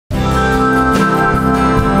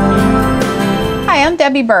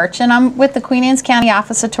Debbie Birch, and I'm with the Queen Anne's County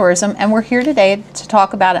Office of Tourism, and we're here today to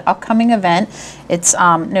talk about an upcoming event. It's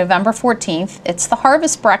November 14th. It's the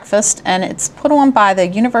Harvest Breakfast, and it's put on by the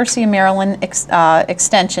University of Maryland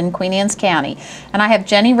Extension, Queen Anne's County. And I have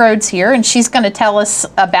Jenny Rhodes here, and she's going to tell us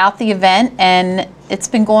about the event, and it's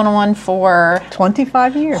been going on for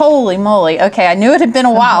 25 years. Holy moly. Okay, I knew it had been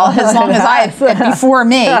a while, as long as I had before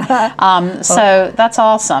me. So that's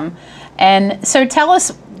awesome. And so tell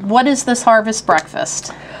us, what is this Harvest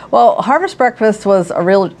Breakfast? Well, Harvest Breakfast was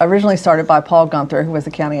originally started by Paul Gunther, who was a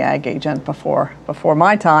county ag agent before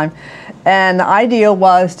my time. And the idea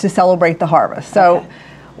was to celebrate the harvest. So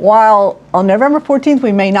while on November 14th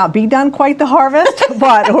we may not be done quite the harvest,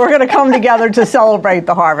 but we're going to come together to celebrate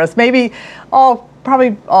the harvest. Maybe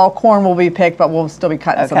probably all corn will be picked, but we'll still be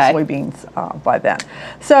cutting some soybeans by then.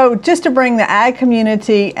 So just to bring the ag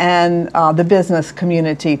community and the business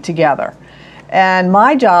community together. And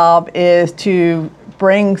my job is to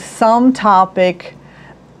bring some topic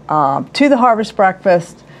to the Harvest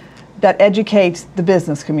Breakfast that educates the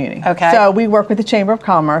business community. Okay. So we work with the Chamber of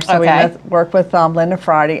Commerce. So we work with Linda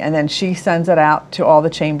Friday, and then she sends it out to all the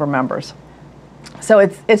chamber members. So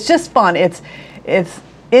it's just fun. It's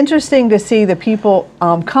interesting to see the people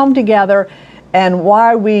come together, and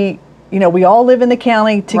why we all live in the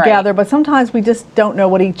county together, but sometimes we just don't know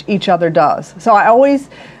what each other does. So I always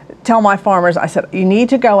tell my farmers, I said, you need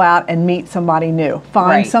to go out and meet somebody new.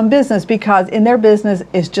 Find some business, because in their business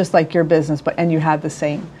is just like your business, and you have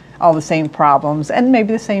all the same problems and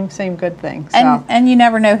maybe the same good things. And you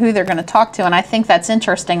never know who they're going to talk to, and I think that's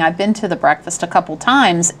interesting. I've been to the breakfast a couple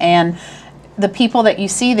times, and the people that you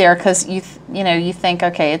see there, because you think,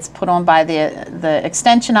 okay, it's put on by the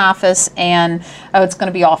extension office, and it's going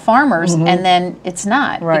to be all farmers, and then it's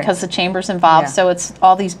not, because the chamber's involved. So it's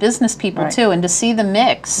all these business people too, and to see the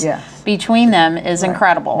mix between them is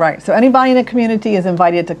incredible. Right. So anybody in the community is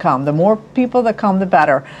invited to come. The more people that come, the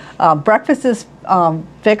better. Breakfast is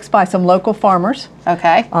fixed by some local farmers.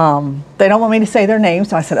 Okay. They don't want me to say their names,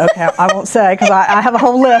 so I said, okay, I won't say, because I have a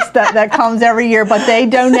whole list that comes every year, but they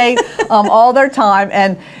donate all their time,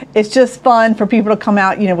 and it's just fun for people to come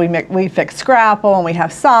out. We fix scrapple, and we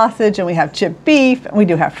have sausage, and we have chipped beef, and we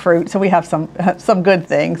do have fruit, so we have some good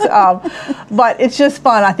things. But it's just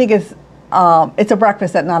fun. I think it's a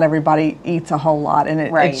breakfast that not everybody eats a whole lot, and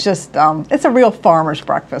it's just it's a real farmer's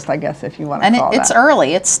breakfast, I guess, if you want to call it. And it's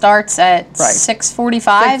early. It starts at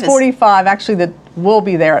 6:45. 6:45. Actually, we'll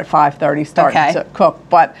be there at 5:30 starting to cook,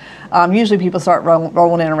 but usually people start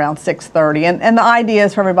rolling in around 6:30, and the idea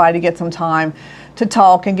is for everybody to get some time to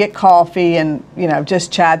talk and get coffee and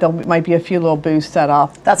just chat. There might be a few little booths set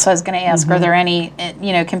up. That's what I was going to ask. Are there any,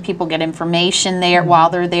 can people get information there while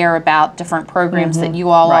they're there about different programs that you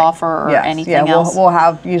all offer, or anything else? We'll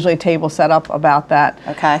have usually a table set up about that.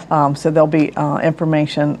 Okay. So there'll be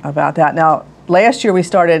information about that. Now, last year we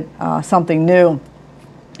started something new.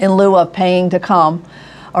 In lieu of paying to come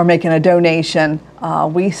or making a donation,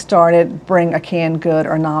 we started bring a canned good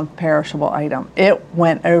or non-perishable item. It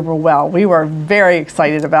went over well. We were very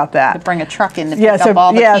excited about that. To bring a truck in to pick up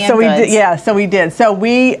all the canned goods. So we did. So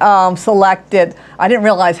we selected, I didn't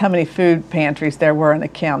realize how many food pantries there were in the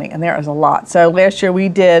county, and there is a lot. So last year we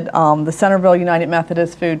did the Centerville United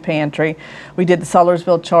Methodist Food Pantry, we did the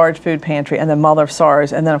Sudlersville Charge Food Pantry, and then Mother of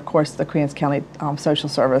Sorrows, and then of course the Queen Anne's County Social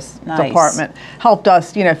Service Department helped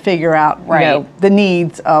us, figure out the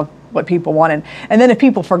needs of what people wanted. And then if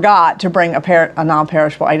people forgot to bring a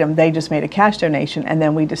non-perishable item, they just made a cash donation, and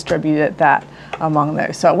then we distributed that among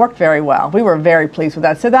those. So it worked very well. We were very pleased with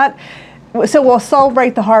that. So we'll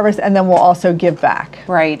celebrate the harvest, and then we'll also give back.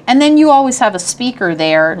 Right. And then you always have a speaker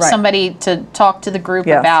there, somebody to talk to the group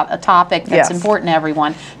about a topic that's important to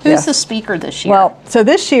everyone. Who's the speaker this year? Well, so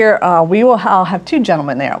this year I'll have two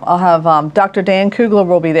gentlemen there. I'll have Dr. Dan Kugler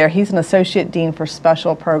will be there. He's an Associate Dean for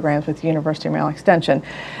Special Programs with the University of Maryland Extension.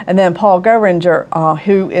 And then Paul Goeringer,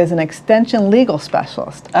 who is an Extension Legal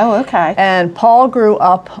Specialist. Oh, okay. And Paul grew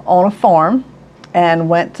up on a farm and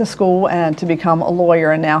went to school and to become a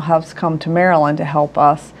lawyer, and now has come to Maryland to help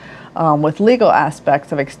us with legal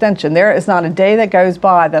aspects of extension. There is not a day that goes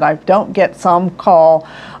by that I don't get some call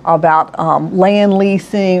about land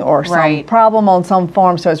leasing or some problem on some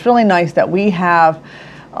farm. So it's really nice that we have,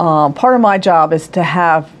 part of my job is to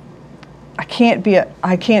have, I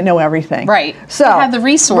can't know everything. Right. So you have the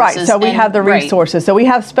resources. Right. So we have the resources. So we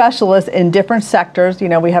have specialists in different sectors.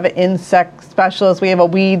 We have an insect specialist, we have a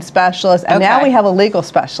weed specialist, and now we have a legal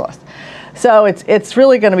specialist. So it's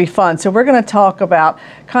really going to be fun. So we're going to talk about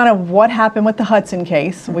kind of what happened with the Hudson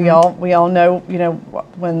case. We all know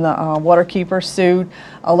when the waterkeeper sued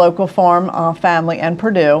a local farm family and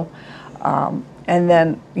Purdue. And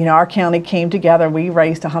then, you know, our county came together. We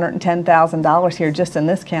raised $110,000 here just in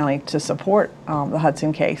this county to support the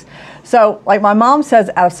Hudson case. So, like my mom says,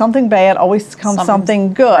 out of something bad always comes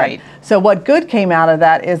something good. Right. So what good came out of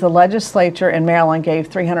that is the legislature in Maryland gave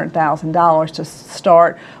 $300,000 to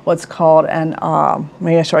start what's called an,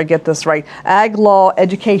 make sure I get this right, Ag Law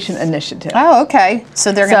Education Initiative. Oh, okay.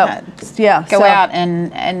 So they're going to go out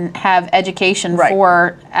and have education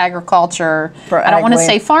for agriculture. I don't want to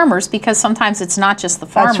say farmers, because sometimes it's not just the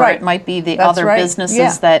farmer. It might be the other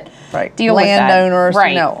businesses that deal with that. Landowners,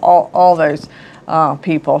 you know, all those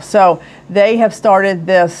people. So they have started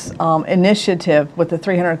this initiative with the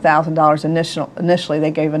 $300,000 initially.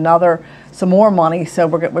 They gave some more money. So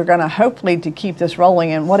we're going to hopefully to keep this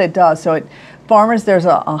rolling. And what it does, so farmers, there's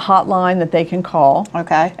a hotline that they can call.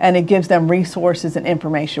 Okay. And it gives them resources and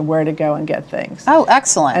information where to go and get things. Oh,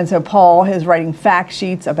 excellent. And so Paul is writing fact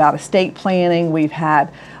sheets about estate planning. We've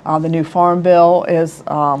had the new farm bill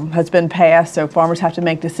has been passed, so farmers have to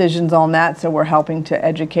make decisions on that. So we're helping to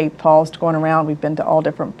educate. Paul's going around. We've been to all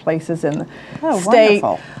different places in the state.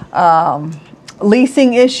 Wonderful.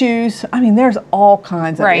 Leasing issues. I mean, there's all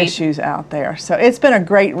kinds of issues out there. So it's been a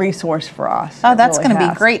great resource for us. Oh, that's going to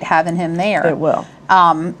be great having him there. It will.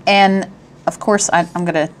 And of course, I'm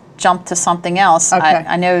going to jump to something else. Okay.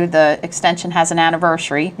 I know the extension has an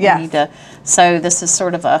anniversary. Yes. So this is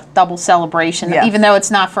sort of a double celebration, Yes. even though it's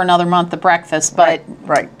not for another month of breakfast, but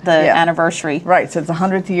the anniversary. Right. So it's the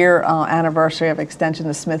 100th year anniversary of extension.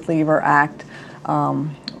 The Smith-Lever Act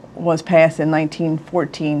was passed in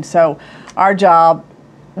 1914. So our job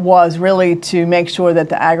was really to make sure that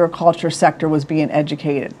the agriculture sector was being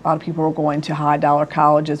educated. A lot of people were going to high dollar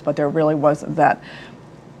colleges, but there really wasn't that.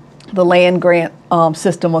 The land grant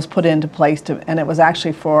system was put into place, and it was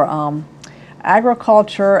actually for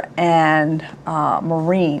agriculture and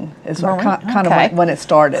marine is kind of when it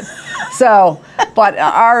started. So, but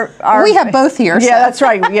our we have both here. Yeah, that's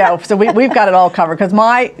right. Yeah, so we've got it all covered, because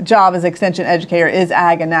my job as extension educator is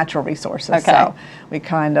ag and natural resources. Okay. So we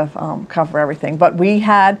kind of cover everything. But we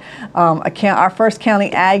had our first county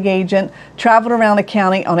ag agent traveled around the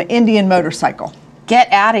county on an Indian motorcycle.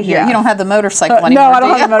 Get out of here! Yeah. You don't have the motorcycle anymore. No, I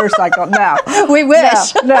don't have the motorcycle. No, we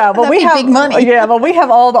wish. No, but we have big money. Yeah, but we have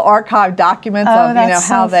all the archived documents of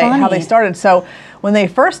how they started. So when they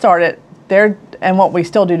first started, and what we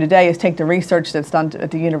still do today is take the research that's done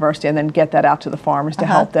at the university and then get that out to the farmers to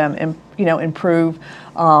help them, improve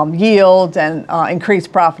yields and increase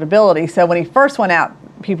profitability. So when he first went out,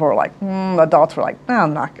 people were like, adults were like,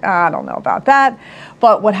 I don't know about that.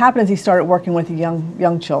 But what happened is he started working with the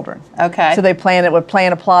young children. Okay. So they would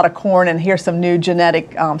plant a plot of corn, and here's some new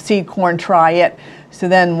genetic seed corn, try it. So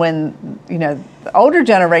then when, the older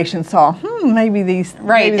generation saw, maybe this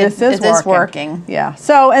is working. Yeah.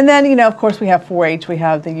 So, and then, of course, we have 4-H, we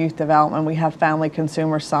have the youth development, we have family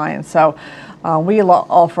consumer science. So we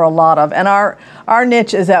offer a lot of, and our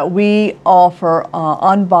niche is that we offer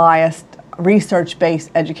unbiased research-based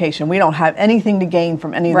education. We don't have anything to gain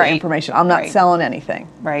from any of the information. I'm not selling anything.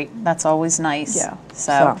 Right. That's always nice. Yeah.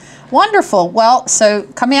 So wonderful. Well, so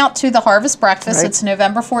come out to the Harvest Breakfast. It's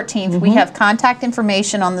November 14th. We have contact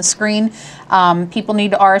information on the screen. People need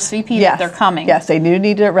to RSVP that they're coming. Yes, they do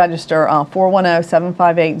need to register.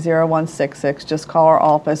 410-758-0166. Just call our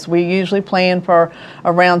office. We usually plan for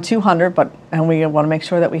around 200, and we want to make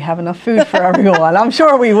sure that we have enough food for everyone. I'm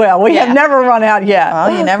sure we will. We have never run out yet.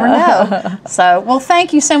 Well, you never know. So, well,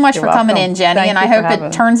 thank you so much for coming in, Jenny, and I hope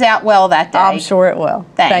it turns out well that day. I'm sure it will.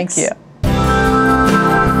 Thanks. Thank you.